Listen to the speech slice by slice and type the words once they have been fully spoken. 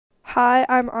Hi,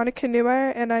 I'm Anika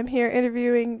Neumeyer, and I'm here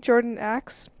interviewing Jordan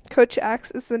Axe. Coach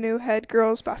Axe is the new head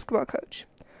girls basketball coach.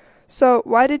 So,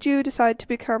 why did you decide to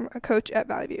become a coach at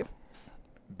Vallivue?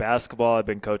 Basketball, I've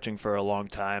been coaching for a long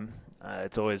time.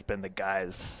 It's always been the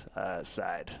guys'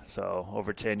 side. So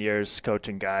over 10 years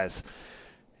coaching guys.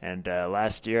 And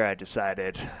last year I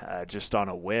decided, just on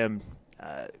a whim,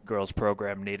 girls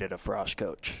program needed a frosh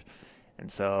coach. And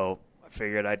so I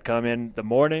figured I'd come in the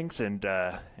mornings and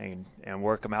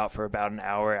work them out for about an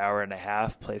hour, hour and a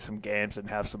half, play some games and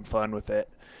have some fun with it.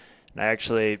 And I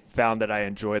actually found that I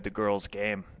enjoyed the girls'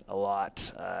 game a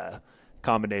lot.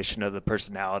 Combination of the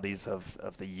personalities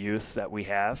of the youth that we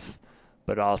have,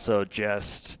 but also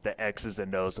just the X's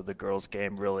and O's of the girls'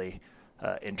 game really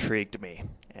intrigued me.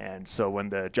 And so when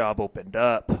the job opened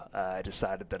up, I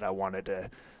decided that I wanted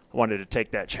to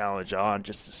take that challenge on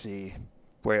just to see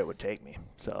where it would take me.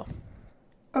 So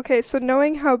Okay, so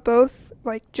knowing how both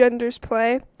genders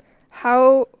play,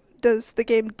 how does the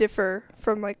game differ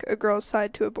from a girl's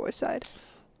side to a boy's side?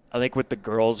 I think with the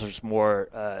girls, there's more.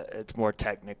 It's more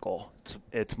technical.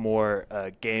 It's more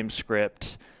game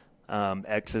script,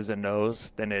 X's and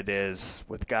O's than it is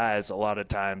with guys. A lot of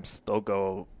times they'll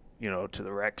go, to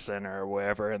the rec center or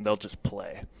wherever, and they'll just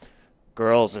play.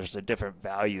 Girls, there's a different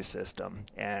value system,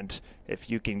 and if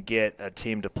you can get a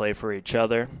team to play for each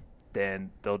other,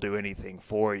 then they'll do anything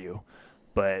for you.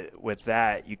 But with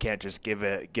that, you can't just give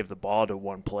the ball to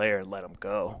one player and let them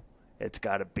go. It's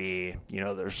got to be,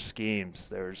 there's schemes.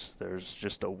 There's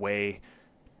just a way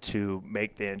to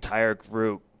make the entire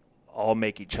group all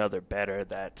make each other better.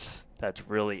 That's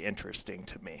really interesting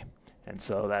to me. And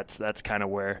so that's kind of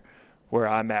where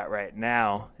I'm at right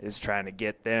now, is trying to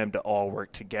get them to all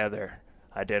work together,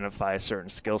 identify certain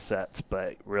skill sets,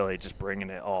 but really just bringing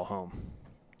it all home.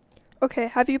 Okay,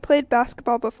 have you played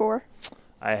basketball before?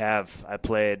 I have. I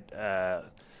played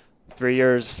 3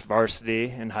 years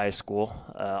varsity in high school.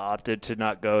 Opted to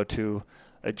not go to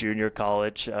a junior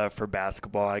college for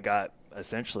basketball. I got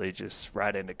essentially just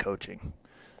right into coaching.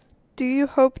 Do you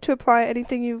hope to apply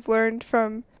anything you've learned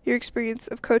from your experience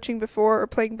of coaching before or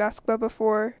playing basketball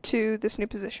before to this new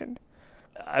position?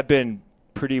 I've been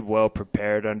pretty well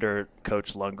prepared under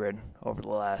Coach Lundgren over the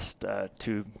last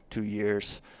two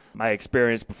years. My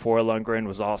experience before Lundgren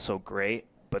was also great,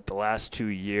 but the last 2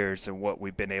 years and what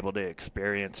we've been able to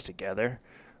experience together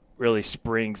really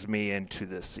springs me into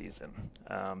this season.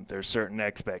 There's certain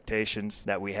expectations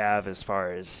that we have as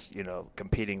far as,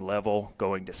 competing level.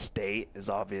 Going to state is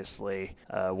obviously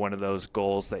one of those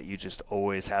goals that you just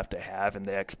always have to have, and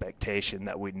the expectation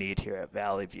that we need here at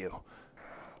Valley View.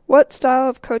 What style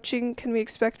of coaching can we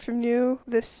expect from you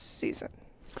this season?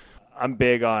 I'm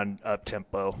big on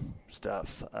up-tempo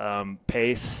stuff.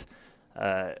 Pace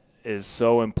is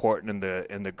so important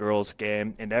in the girls'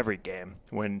 game, in every game.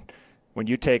 When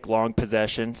you take long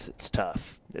possessions, it's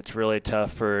tough. It's really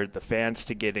tough for the fans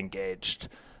to get engaged.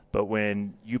 But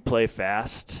when you play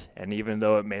fast, and even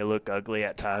though it may look ugly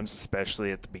at times,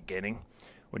 especially at the beginning,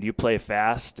 when you play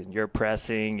fast and you're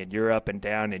pressing and you're up and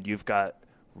down and you've got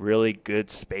really good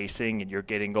spacing and you're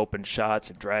getting open shots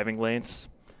and driving lanes,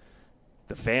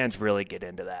 the fans really get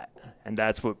into that, and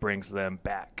that's what brings them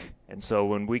back. And so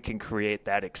when we can create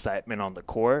that excitement on the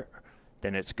court,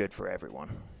 then it's good for everyone.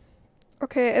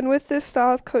 Okay, and with this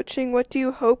style of coaching, what do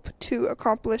you hope to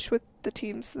accomplish with the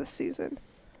teams this season?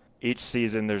 Each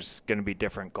season there's going to be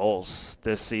different goals.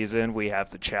 This season we have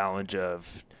the challenge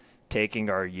of taking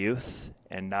our youth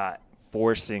and not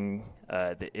forcing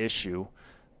the issue,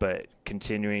 but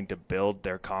continuing to build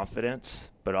their confidence,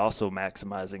 but also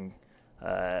maximizing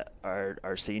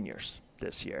our seniors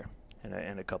this year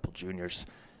and a couple juniors.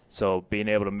 So being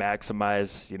able to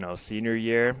maximize, senior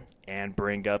year and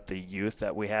bring up the youth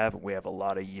that we have a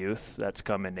lot of youth that's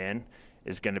coming in,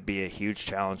 is going to be a huge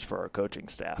challenge for our coaching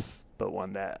staff, but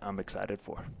one that I'm excited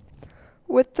for.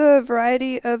 With the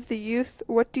variety of the youth,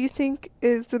 what do you think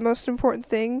is the most important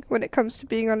thing when it comes to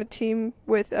being on a team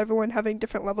with everyone having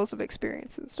different levels of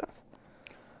experience and stuff?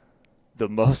 The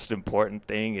most important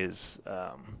thing is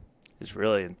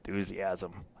really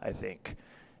enthusiasm, I think.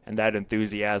 And that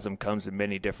enthusiasm comes in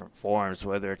many different forms,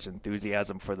 whether it's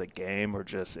enthusiasm for the game or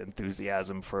just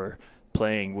enthusiasm for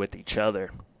playing with each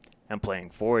other and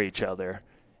playing for each other.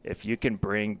 If you can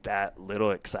bring that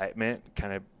little excitement,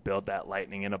 kind of build that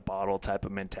lightning in a bottle type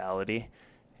of mentality,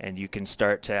 and you can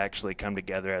start to actually come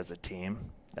together as a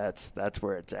team, that's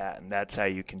where it's at. And that's how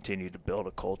you continue to build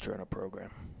a culture and a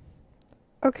program.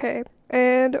 Okay,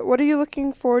 and what are you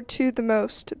looking forward to the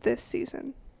most this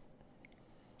season?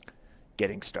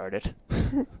 Getting started.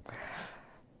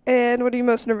 And what are you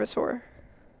most nervous for?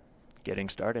 Getting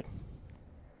started.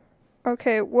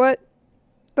 Okay, what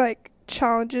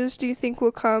challenges do you think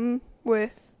will come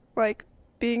with like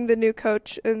being the new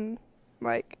coach and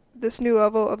like this new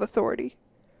level of authority?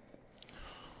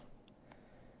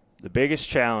 The biggest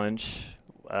challenge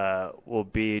will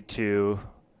be to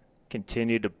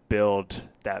continue to build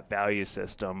that value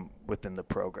system within the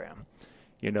program.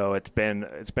 You know, it's been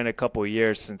a couple of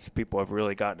years since people have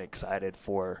really gotten excited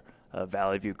for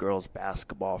Vallivue girls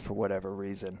basketball for whatever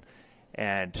reason,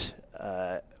 and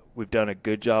we've done a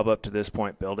good job up to this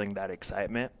point building that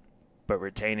excitement, but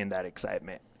retaining that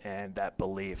excitement and that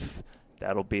belief,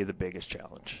 that'll be the biggest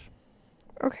challenge.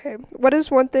 Okay. What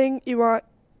is one thing you want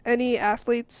any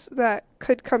athletes that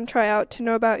could come try out to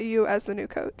know about you as the new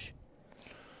coach?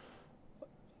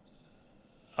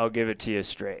 I'll give it to you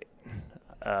straight.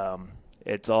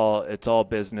 It's all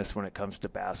business when it comes to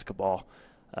basketball.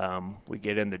 We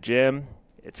get in the gym,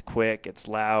 it's quick, it's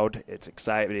loud, it's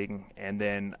exciting, and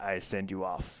then I send you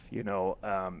off. You know,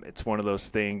 it's one of those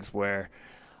things where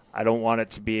I don't want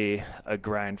it to be a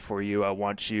grind for you. I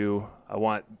want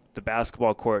the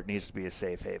basketball court needs to be a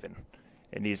safe haven.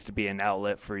 It needs to be an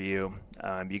outlet for you.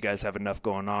 You guys have enough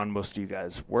going on. Most of you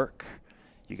guys work.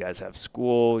 You guys have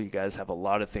school. You guys have a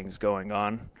lot of things going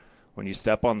on. When you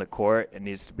step on the court, it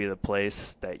needs to be the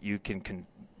place that you can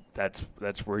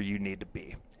that's where you need to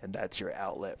be, and that's your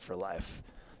outlet for life.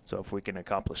 So if we can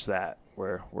accomplish that,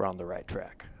 we're on the right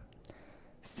track.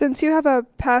 Since you have a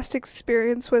past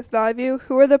experience with Vallivue,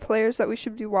 who are the players that we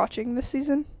should be watching this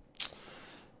season?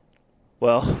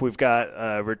 Well, we've got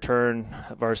a return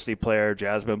varsity player,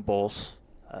 Jasmine Bowles.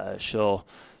 She has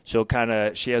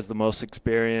the most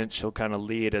experience. She'll kind of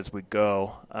lead as we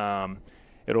go.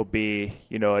 It'll be,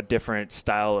 a different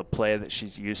style of play that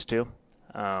she's used to.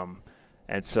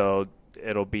 And so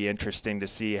it'll be interesting to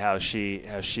see how she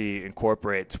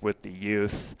incorporates with the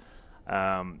youth.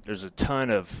 There's a ton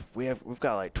of we've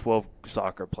got like 12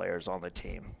 soccer players on the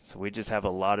team, so we just have a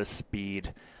lot of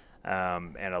speed,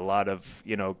 and a lot of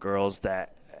girls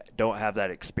that don't have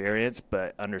that experience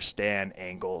but understand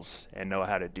angles and know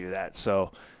how to do that.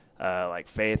 So like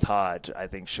Faith Hodge, I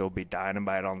think she'll be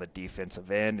dynamite on the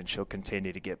defensive end, and she'll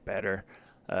continue to get better.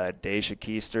 Deja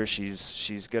Keister,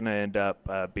 she's going to end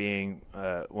up being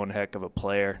one heck of a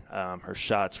player. Her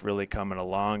shot's really coming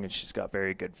along, and she's got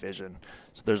very good vision.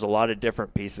 So there's a lot of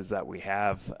different pieces that we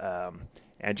have.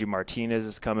 Angie Martinez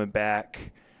is coming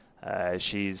back.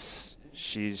 She's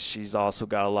also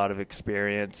got a lot of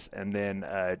experience. And then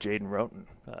Jaden Roten,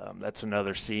 that's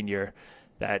another senior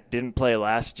that didn't play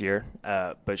last year,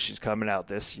 but she's coming out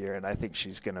this year, and I think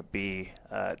she's going to be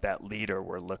that leader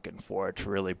we're looking for to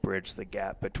really bridge the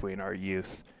gap between our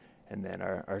youth and then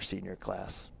our senior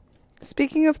class.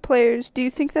 Speaking of players, do you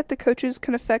think that the coaches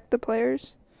can affect the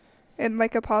players in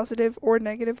like a positive or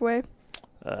negative way?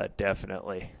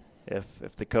 Definitely.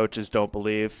 If the coaches don't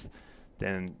believe,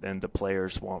 then the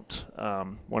players won't.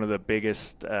 One of the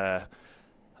biggest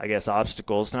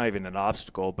obstacles, not even an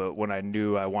obstacle, but when I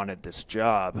knew I wanted this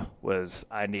job, was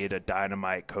I need a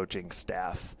dynamite coaching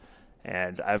staff.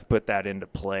 And I've put that into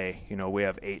play. We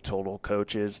have 8 total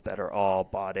coaches that are all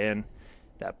bought in,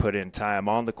 that put in time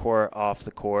on the court, off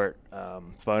the court,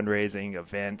 fundraising,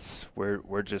 events.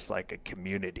 We're just like a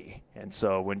community. And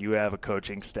so when you have a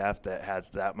coaching staff that has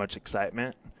that much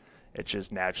excitement, it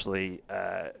just naturally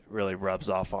really rubs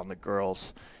off on the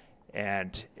girls.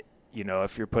 And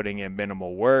if you're putting in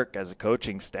minimal work as a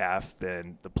coaching staff,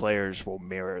 then the players will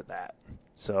mirror that.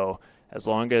 So as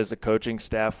long as the coaching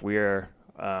staff, we're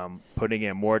putting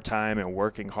in more time and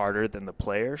working harder than the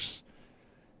players,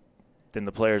 then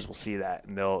the players will see that,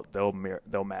 and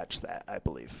they'll match that, I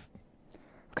believe.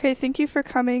 Okay, thank you for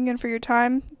coming and for your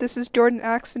time. This is Jordan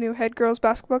Axe, the new head girls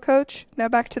basketball coach. Now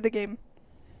back to the game.